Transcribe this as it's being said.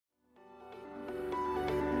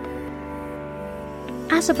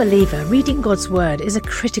As a believer, reading God's Word is a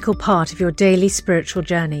critical part of your daily spiritual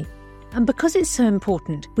journey. And because it's so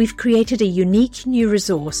important, we've created a unique new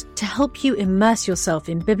resource to help you immerse yourself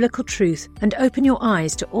in biblical truth and open your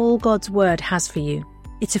eyes to all God's Word has for you.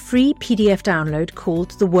 It's a free PDF download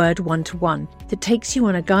called The Word 1-to-1 that takes you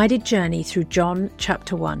on a guided journey through John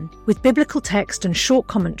chapter 1. With biblical text and short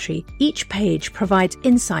commentary, each page provides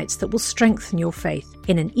insights that will strengthen your faith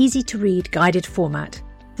in an easy-to-read guided format.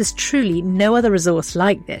 There's truly no other resource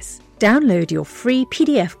like this. Download your free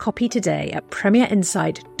PDF copy today at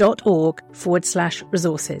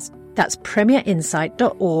premierinsight.org/resources. That's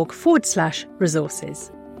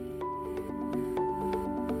premierinsight.org/resources.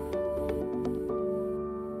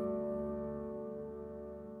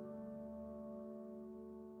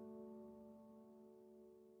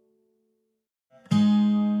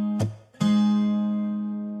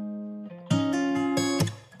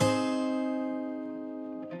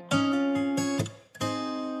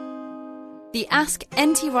 The Ask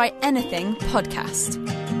NT Wright Anything podcast.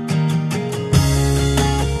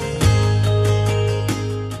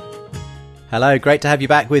 Hello, great to have you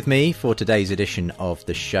back with me for today's edition of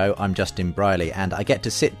the show. I'm Justin Briley and I get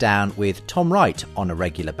to sit down with Tom Wright on a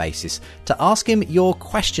regular basis to ask him your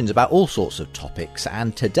questions about all sorts of topics.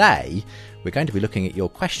 And today we're going to be looking at your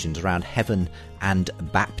questions around heaven and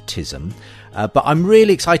baptism. But I'm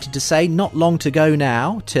really excited to say not long to go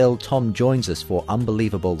now till Tom joins us for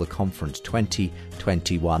Unbelievable the Conference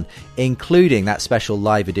 2021, including that special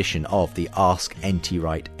live edition of the Ask NT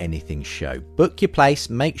Wright Anything show. Book your place,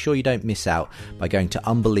 make sure you don't miss out by going to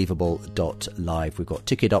unbelievable.live. We've got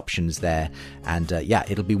ticket options there, and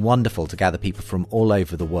it'll be wonderful to gather people from all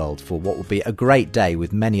over the world for what will be a great day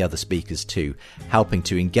with many other speakers too, helping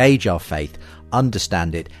to engage our faith,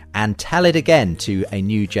 understand it, and tell it again to a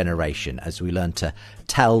new generation as we learn to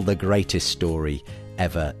tell the greatest story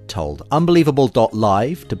ever told.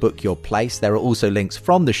 Unbelievable.live to book your place. There are also links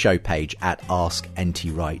from the show page at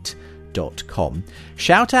askntwright.com.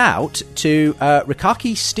 Shout out to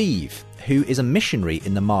Rikaki Steve, who is a missionary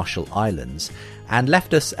in the Marshall Islands, and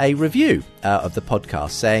left us a review of the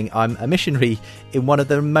podcast saying, I'm a missionary in one of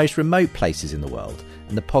the most remote places in the world,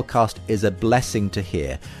 and the podcast is a blessing to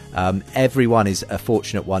hear. Everyone is a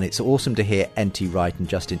fortunate one. It's awesome to hear NT Wright and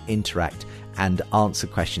Justin interact and answer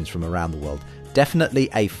questions from around the world. Definitely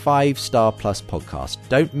a 5-star plus podcast.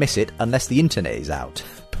 Don't miss it unless the internet is out.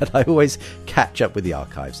 But I always catch up with the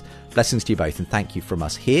archives. Blessings to you both, and thank you from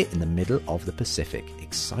us here in the middle of the Pacific.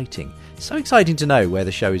 Exciting. So exciting to know where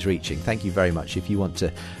the show is reaching. Thank you very much. If you want to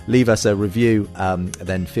leave us a review,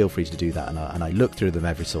 then feel free to do that. And I look through them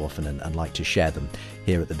every so often and like to share them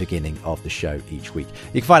here at the beginning of the show each week.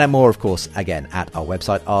 You can find out more, of course, again, at our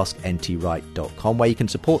website, askntwright.com, where you can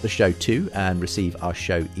support the show too and receive our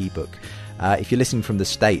show ebook. If you're listening from the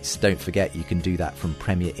States, don't forget you can do that from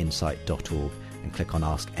premierinsight.org. and click on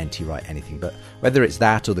Ask NT Wright Anything. But whether it's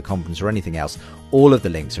that or the conference or anything else, all of the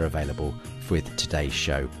links are available with today's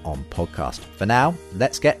show on podcast. For now,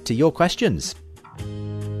 let's get to your questions.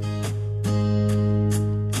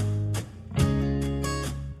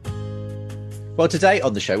 Well, today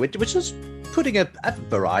on the show, we're just putting a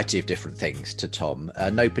variety of different things to Tom.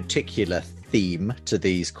 No particular theme to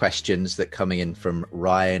these questions that are coming in from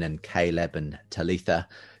Ryan and Caleb and Talitha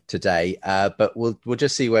today, but we'll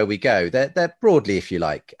just see where we go. They're broadly, if you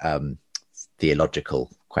like,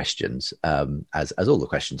 theological questions, as all the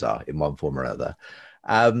questions are in one form or another.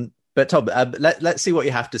 But Tom, let's see what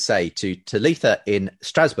you have to say to Talitha in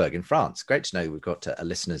Strasbourg in France. Great to know we've got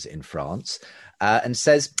listeners in France, and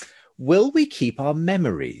says, will we keep our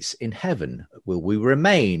memories in heaven? Will we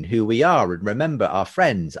remain who we are and remember our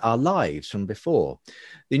friends, our lives from before?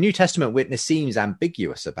 The New Testament witness seems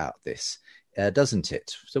ambiguous about this, doesn't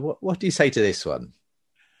it? So what do you say to this one?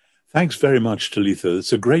 Thanks very much, Talitha.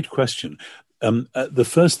 It's a great question. The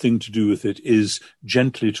first thing to do with it is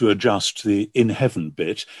gently to adjust the in heaven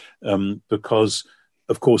bit, because,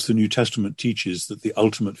 of course, the New Testament teaches that the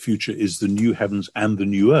ultimate future is the new heavens and the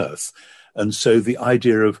new earth. And so the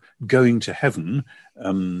idea of going to heaven,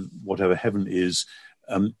 whatever heaven is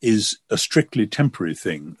a strictly temporary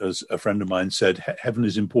thing. As a friend of mine said, heaven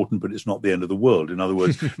is important, but it's not the end of the world. In other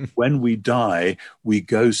words, when we die, we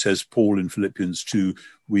go, says Paul in Philippians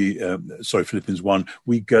 1,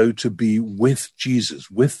 we go to be with Jesus,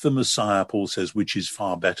 with the Messiah, Paul says, which is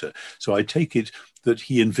far better. So I take it that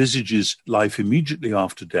he envisages life immediately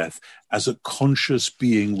after death as a conscious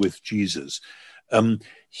being with Jesus.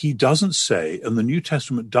 He doesn't say, and the New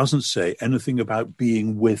Testament doesn't say anything about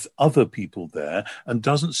being with other people there, and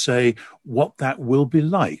doesn't say what that will be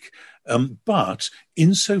like. But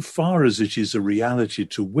insofar as it is a reality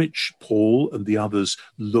to which Paul and the others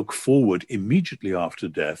look forward immediately after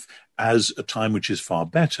death as a time which is far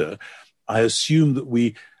better, I assume that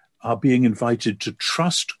we are being invited to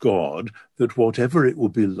trust God that whatever it will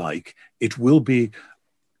be like, it will be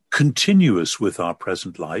continuous with our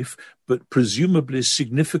present life, but presumably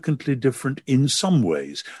significantly different in some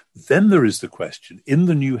ways. Then there is the question, in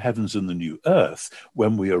the new heavens and the new earth,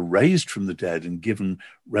 when we are raised from the dead and given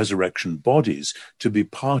resurrection bodies to be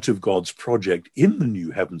part of God's project in the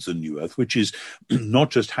new heavens and new earth, which is not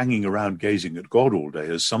just hanging around gazing at God all day,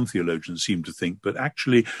 as some theologians seem to think, but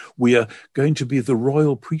actually we are going to be the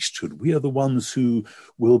royal priesthood. We are the ones who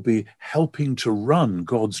will be helping to run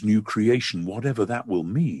God's new creation, whatever that will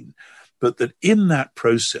mean. But that in that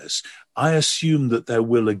process, I assume that there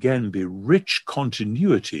will again be rich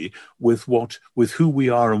continuity with who we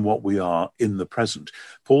are and what we are in the present.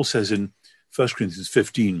 Paul says in 1 Corinthians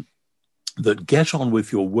 15 that get on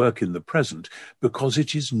with your work in the present because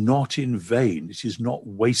it is not in vain, it is not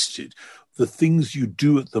wasted. The things you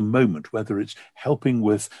do at the moment, whether it's helping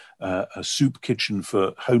with a soup kitchen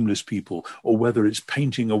for homeless people, or whether it's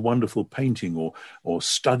painting a wonderful painting, or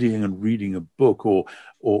studying and reading a book,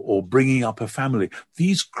 or bringing up a family,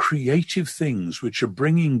 these creative things which are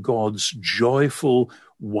bringing God's joyful,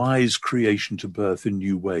 wise creation to birth in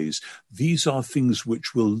new ways, these are things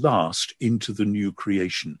which will last into the new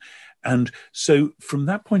creation. And so from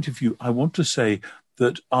that point of view, I want to say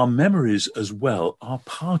that our memories as well are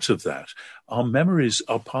part of that. Our memories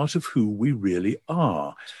are part of who we really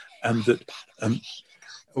are. And that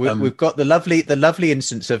we've got the lovely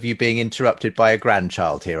instance of you being interrupted by a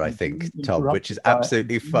grandchild here, I think, Tom, which is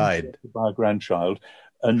absolutely fine. By a grandchild.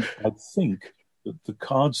 And I think that the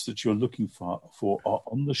cards that you're looking for are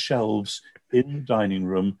on the shelves in the dining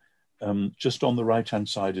room, just on the right-hand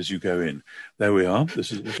side as you go in. There we are.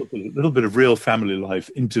 This is a little bit of real family life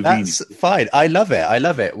intervening. That's fine. I love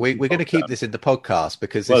it. We're going to keep this in the podcast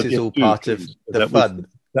because this is all part of the fun.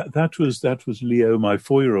 That was Leo, my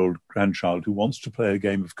 4-year-old grandchild, who wants to play a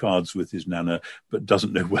game of cards with his nana, but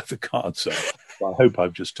doesn't know where the cards are. So I hope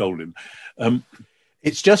I've just told him.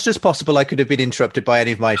 It's just as possible I could have been interrupted by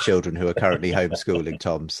any of my children who are currently homeschooling,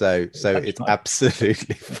 Tom. So it's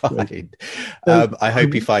absolutely fine. I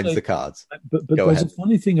hope he finds the cards. But there's a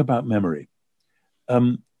funny thing about memory.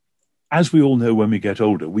 As we all know, when we get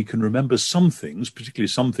older, we can remember some things, particularly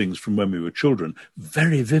some things from when we were children,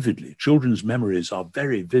 very vividly. Children's memories are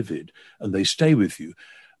very vivid and they stay with you.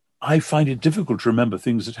 I find it difficult to remember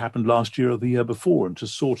things that happened last year or the year before and to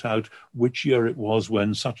sort out which year it was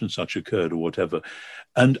when such and such occurred or whatever.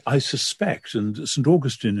 And I suspect, and St.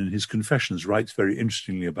 Augustine in his Confessions writes very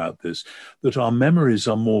interestingly about this, that our memories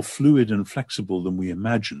are more fluid and flexible than we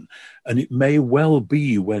imagine. And it may well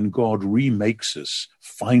be when God remakes us,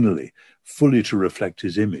 finally, fully to reflect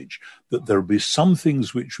his image, that there will be some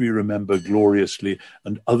things which we remember gloriously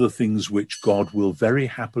and other things which God will very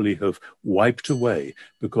happily have wiped away,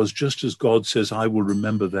 because just as God says, I will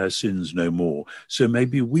remember their sins no more, so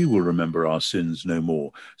maybe we will remember our sins no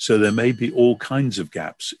more. So there may be all kinds of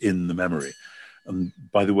gaps in the memory. And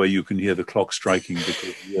by the way, you can hear the clock striking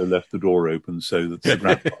because Leo left the door open, so that's the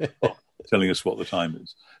grandfather clock telling us what the time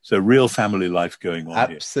is. So real family life going on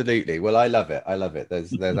here. Absolutely. Well, I love it.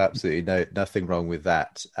 There's absolutely nothing wrong with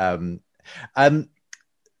that.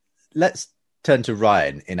 Let's turn to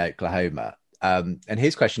Ryan in Oklahoma. And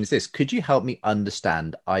his question is this: could you help me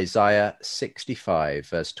understand Isaiah 65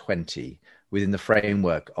 verse 20 within the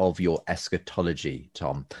framework of your eschatology,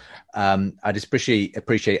 Tom? I'd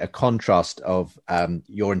appreciate a contrast of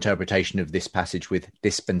your interpretation of this passage with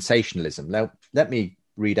dispensationalism. Now, let me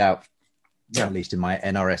read out, at least in my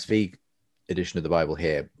NRSV edition of the Bible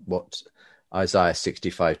here, what Isaiah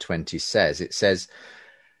 65:20 says. It says,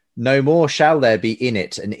 "No more shall there be in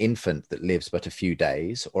it an infant that lives but a few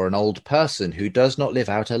days, or an old person who does not live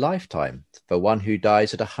out a lifetime. For one who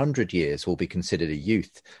dies at 100 years will be considered a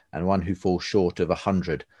youth, and one who falls short of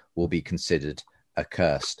 100 will be considered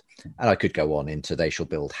accursed." And I could go on into, they shall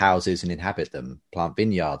build houses and inhabit them, plant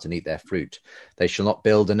vineyards and eat their fruit. They shall not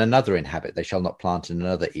build and another inhabit. They shall not plant and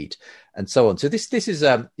another eat, and so on. So this is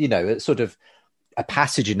sort of a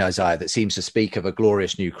passage in Isaiah that seems to speak of a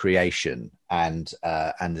glorious new creation and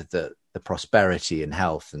the prosperity and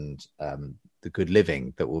health and the good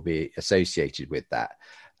living that will be associated with that.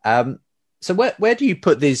 So where do you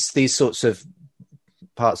put these sorts of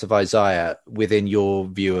parts of Isaiah within your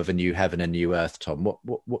view of a new heaven and new earth, Tom?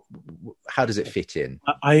 How does it fit in?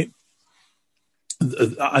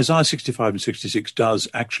 Isaiah 65 and 66 does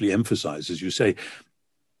actually emphasize, as you say,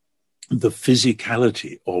 the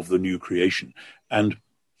physicality of the new creation. And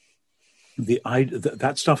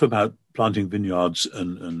that stuff about planting vineyards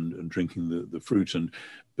and drinking the fruit and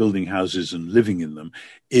building houses and living in them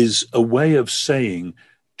is a way of saying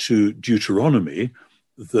to Deuteronomy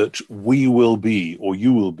that we will be, or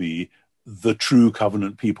you will be, the true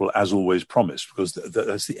covenant people as always promised, because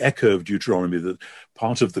that's the echo of Deuteronomy, that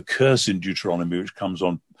part of the curse in Deuteronomy, which comes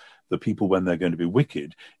on the people when they're going to be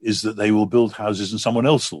wicked, is that they will build houses and someone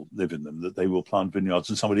else will live in them, that they will plant vineyards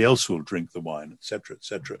and somebody else will drink the wine, etc.,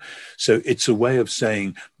 etc. So it's a way of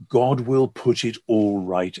saying God will put it all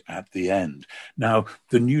right at the end. Now,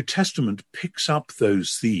 the New Testament picks up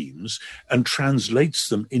those themes and translates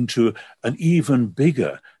them into an even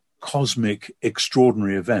bigger cosmic,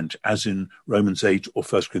 extraordinary event, as in Romans 8 or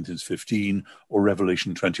 1 Corinthians 15 or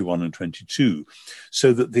Revelation 21 and 22.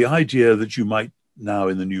 So that the idea that you might now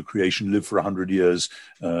in the new creation live for 100 years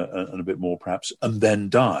and a bit more perhaps, and then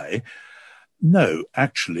die. No,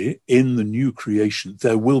 actually, in the new creation,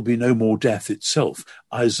 there will be no more death itself.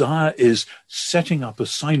 Isaiah is setting up a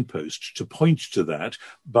signpost to point to that,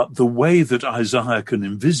 but the way that Isaiah can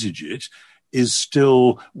envisage it is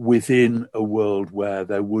still within a world where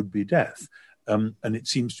there would be death. And it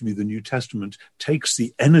seems to me the New Testament takes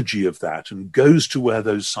the energy of that and goes to where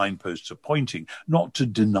those signposts are pointing, not to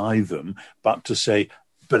deny them, but to say,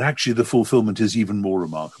 but actually the fulfillment is even more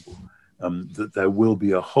remarkable, that there will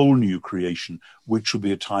be a whole new creation, which will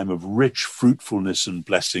be a time of rich fruitfulness and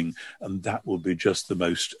blessing, and that will be just the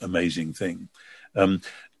most amazing thing.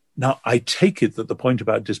 Now, I take it that the point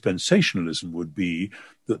about dispensationalism would be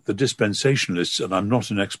that the dispensationalists, and I'm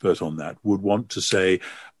not an expert on that, would want to say,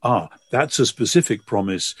 that's a specific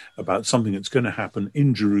promise about something that's going to happen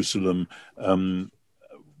in Jerusalem, and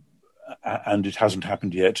it hasn't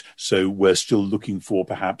happened yet, so we're still looking for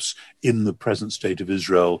perhaps in the present state of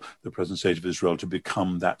Israel to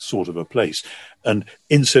become that sort of a place. And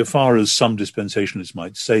insofar as some dispensationalists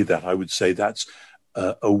might say that, I would say that's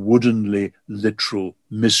a woodenly literal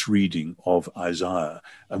misreading of Isaiah,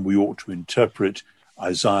 and we ought to interpret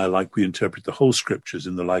Isaiah like we interpret the whole scriptures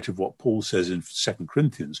in the light of what Paul says in 2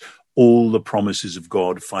 Corinthians. All the promises of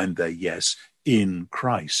God find their yes in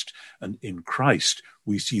Christ, and in Christ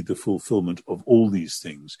we see the fulfillment of all these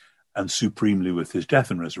things, and supremely with his death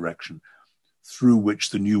and resurrection, through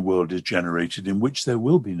which the new world is generated, in which there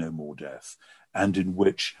will be no more death, and in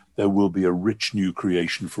which there will be a rich new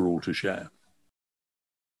creation for all to share.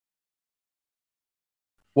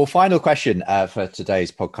 Well, final question for today's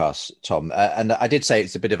podcast, Tom. And I did say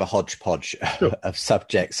it's a bit of a hodgepodge of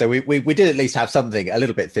subjects. So we did at least have something a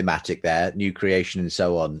little bit thematic there, new creation and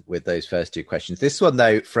so on, with those first two questions. This one,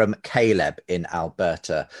 though, from Caleb in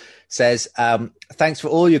Alberta, says, thanks for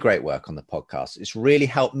all your great work on the podcast. It's really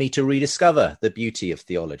helped me to rediscover the beauty of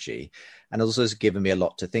theology and also has given me a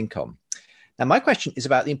lot to think on. Now, my question is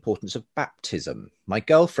about the importance of baptism. My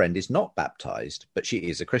girlfriend is not baptized, but she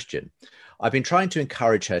is a Christian. I've been trying to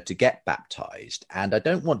encourage her to get baptized, and I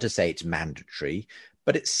don't want to say it's mandatory,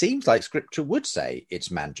 but it seems like Scripture would say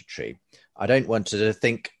it's mandatory. I don't want her to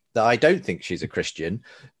think that I don't think she's a Christian,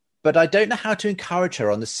 but I don't know how to encourage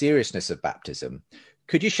her on the seriousness of baptism.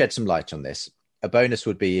 Could you shed some light on this? A bonus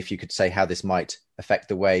would be if you could say how this might affect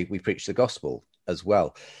the way we preach the gospel as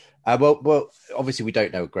well. Well, obviously we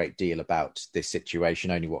don't know a great deal about this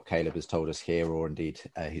situation, only what Caleb has told us here, or indeed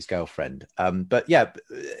his girlfriend. But yeah,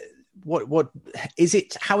 what is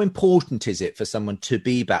it? How important is it for someone to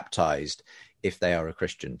be baptized if they are a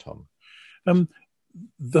Christian, Tom?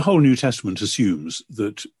 The whole New Testament assumes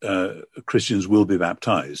that Christians will be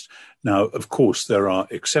baptized. Now, of course, there are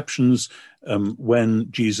exceptions. When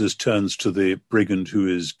Jesus turns to the brigand who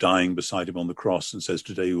is dying beside him on the cross and says,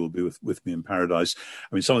 "Today you will be with me in paradise."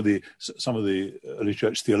 I mean, some of the early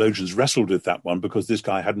church theologians wrestled with that one because this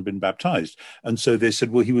guy hadn't been baptized, and so they said,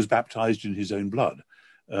 "Well, he was baptized in his own blood."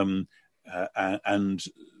 And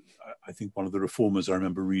I think one of the reformers I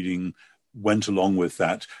remember reading went along with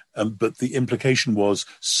that, but the implication was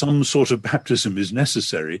some sort of baptism is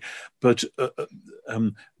necessary, but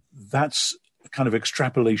that's a kind of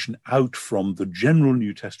extrapolation out from the general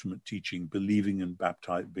New Testament teaching, believing and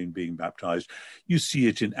being baptized. You see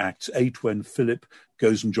it in Acts 8 when Philip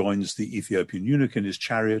goes and joins the Ethiopian eunuch in his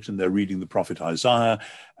chariot, and they're reading the prophet Isaiah,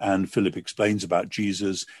 and Philip explains about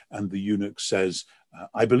Jesus, and the eunuch says,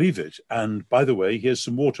 "I believe it. And by the way, here's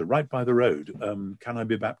some water right by the road. Can I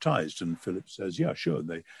be baptized?" And Philip says, "Yeah, sure."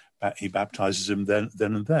 He baptizes him then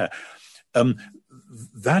and there.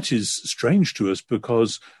 That is strange to us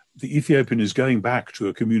because the Ethiopian is going back to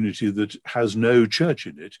a community that has no church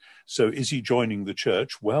in it. So is he joining the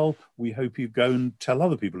church? Well, we hope he'd go and tell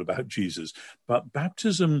other people about Jesus. But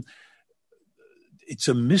baptism it's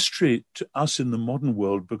a mystery to us in the modern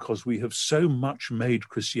world because we have so much made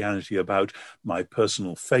Christianity about my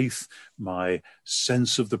personal faith, my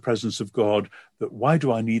sense of the presence of God, that why do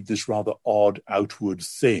I need this rather odd outward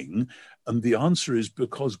thing? And the answer is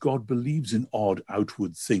because God believes in odd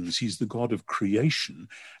outward things. He's the God of creation,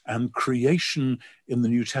 and creation in the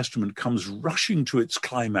New Testament comes rushing to its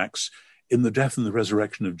climax in the death and the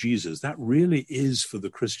resurrection of Jesus. That really is, for the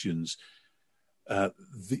Christians,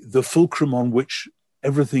 the fulcrum on which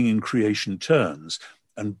everything in creation turns.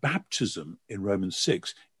 And baptism in Romans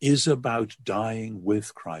 6 is about dying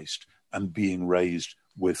with Christ and being raised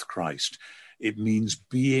with Christ. It means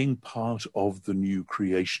being part of the new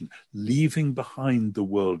creation, leaving behind the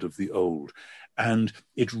world of the old. And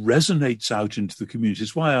it resonates out into the community.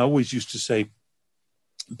 It's why I always used to say,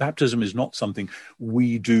 baptism is not something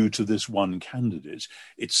we do to this one candidate.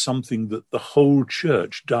 It's something that the whole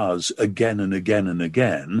church does again and again and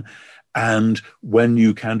again. And when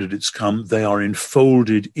new candidates come, they are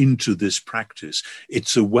enfolded into this practice.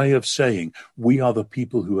 It's a way of saying we are the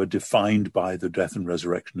people who are defined by the death and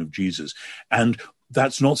resurrection of Jesus. And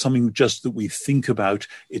that's not something just that we think about.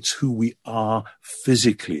 It's who we are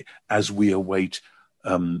physically as we await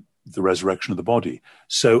the resurrection of the body.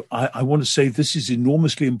 So I want to say this is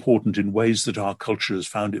enormously important in ways that our culture has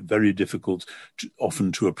found it very difficult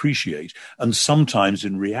often to appreciate. And sometimes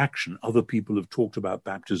in reaction, other people have talked about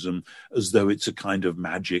baptism as though it's a kind of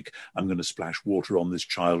magic. I'm going to splash water on this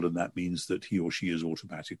child and that means that he or she is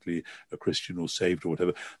automatically a Christian or saved or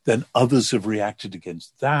whatever. Then others have reacted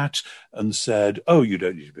against that and said, oh, you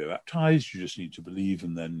don't need to be baptized, you just need to believe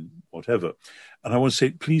and then whatever. And I want to say,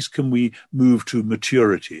 please, can we move to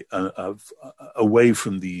maturity away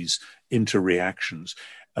from these interreactions?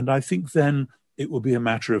 And I think then it will be a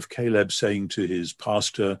matter of Caleb saying to his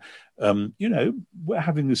pastor, we're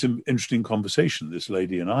having this interesting conversation, this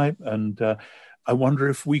lady and I wonder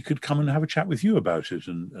if we could come and have a chat with you about it.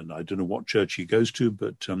 And I don't know what church he goes to,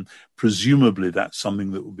 but presumably that's something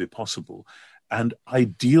that will be possible. And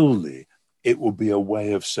ideally, it will be a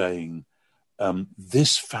way of saying,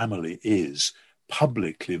 this family is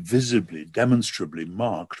publicly, visibly, demonstrably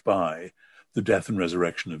marked by the death and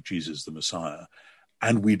resurrection of Jesus, the Messiah.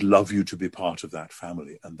 And we'd love you to be part of that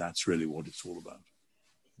family. And that's really what it's all about.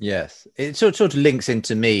 Yes. It sort of links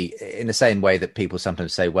into me in the same way that people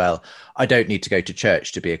sometimes say, well, I don't need to go to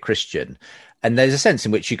church to be a Christian. And there's a sense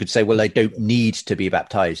in which you could say, well, I don't need to be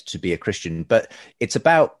baptized to be a Christian. But it's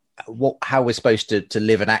about how we're supposed to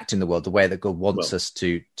live and act in the world, the way that God wants us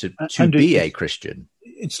to be a Christian.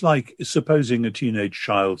 It's like supposing a teenage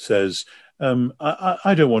child says,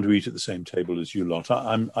 I don't want to eat at the same table as you lot.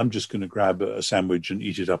 I'm just going to grab a sandwich and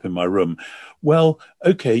eat it up in my room. Well,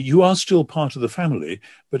 okay, you are still part of the family,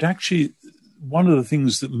 but actually one of the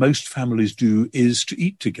things that most families do is to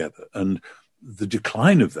eat together. And the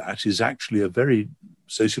decline of that is actually a very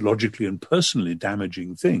sociologically and personally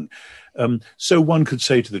damaging thing. So one could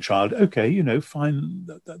say to the child, okay, fine,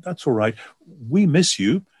 that's all right. We miss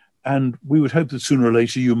you. And we would hope that sooner or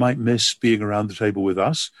later you might miss being around the table with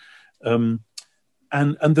us. And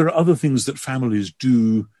there are other things that families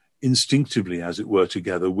do instinctively, as it were,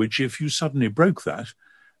 together, which if you suddenly broke that,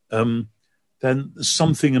 then there's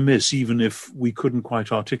something amiss, even if we couldn't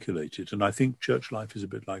quite articulate it. And I think church life is a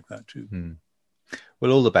bit like that too. Hmm.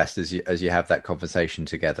 Well, all the best as you have that conversation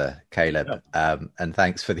together, Caleb. Yeah. And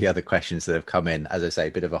thanks for the other questions that have come in. As I say,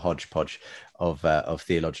 a bit of a hodgepodge of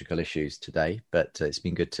theological issues today, but it's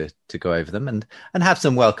been good to go over them and have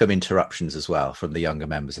some welcome interruptions as well from the younger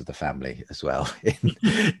members of the family as well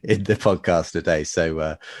in the podcast today.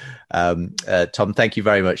 So, Tom, thank you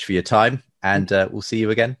very much for your time, and we'll see you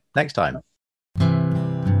again next time.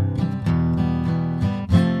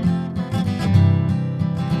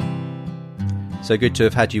 So good to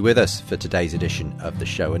have had you with us for today's edition of the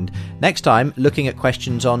show. And next time, looking at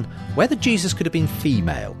questions on whether Jesus could have been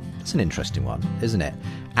female. That's an interesting one, isn't it?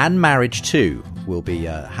 And marriage too. We'll be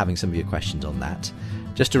having some of your questions on that.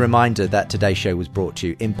 Just a reminder that today's show was brought to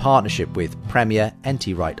you in partnership with Premier, NT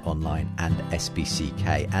Wright Online and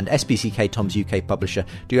SBCK. And SBCK, Tom's UK publisher,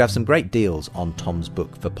 do have some great deals on Tom's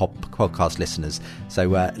book for podcast listeners. So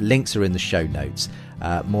links are in the show notes.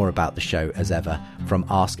 More about the show as ever from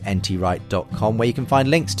askntwright.com, where you can find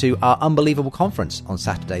links to our unbelievable conference on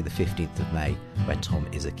Saturday the 15th of May, where Tom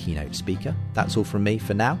is a keynote speaker. That's all from me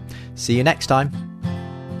for now. See you next time.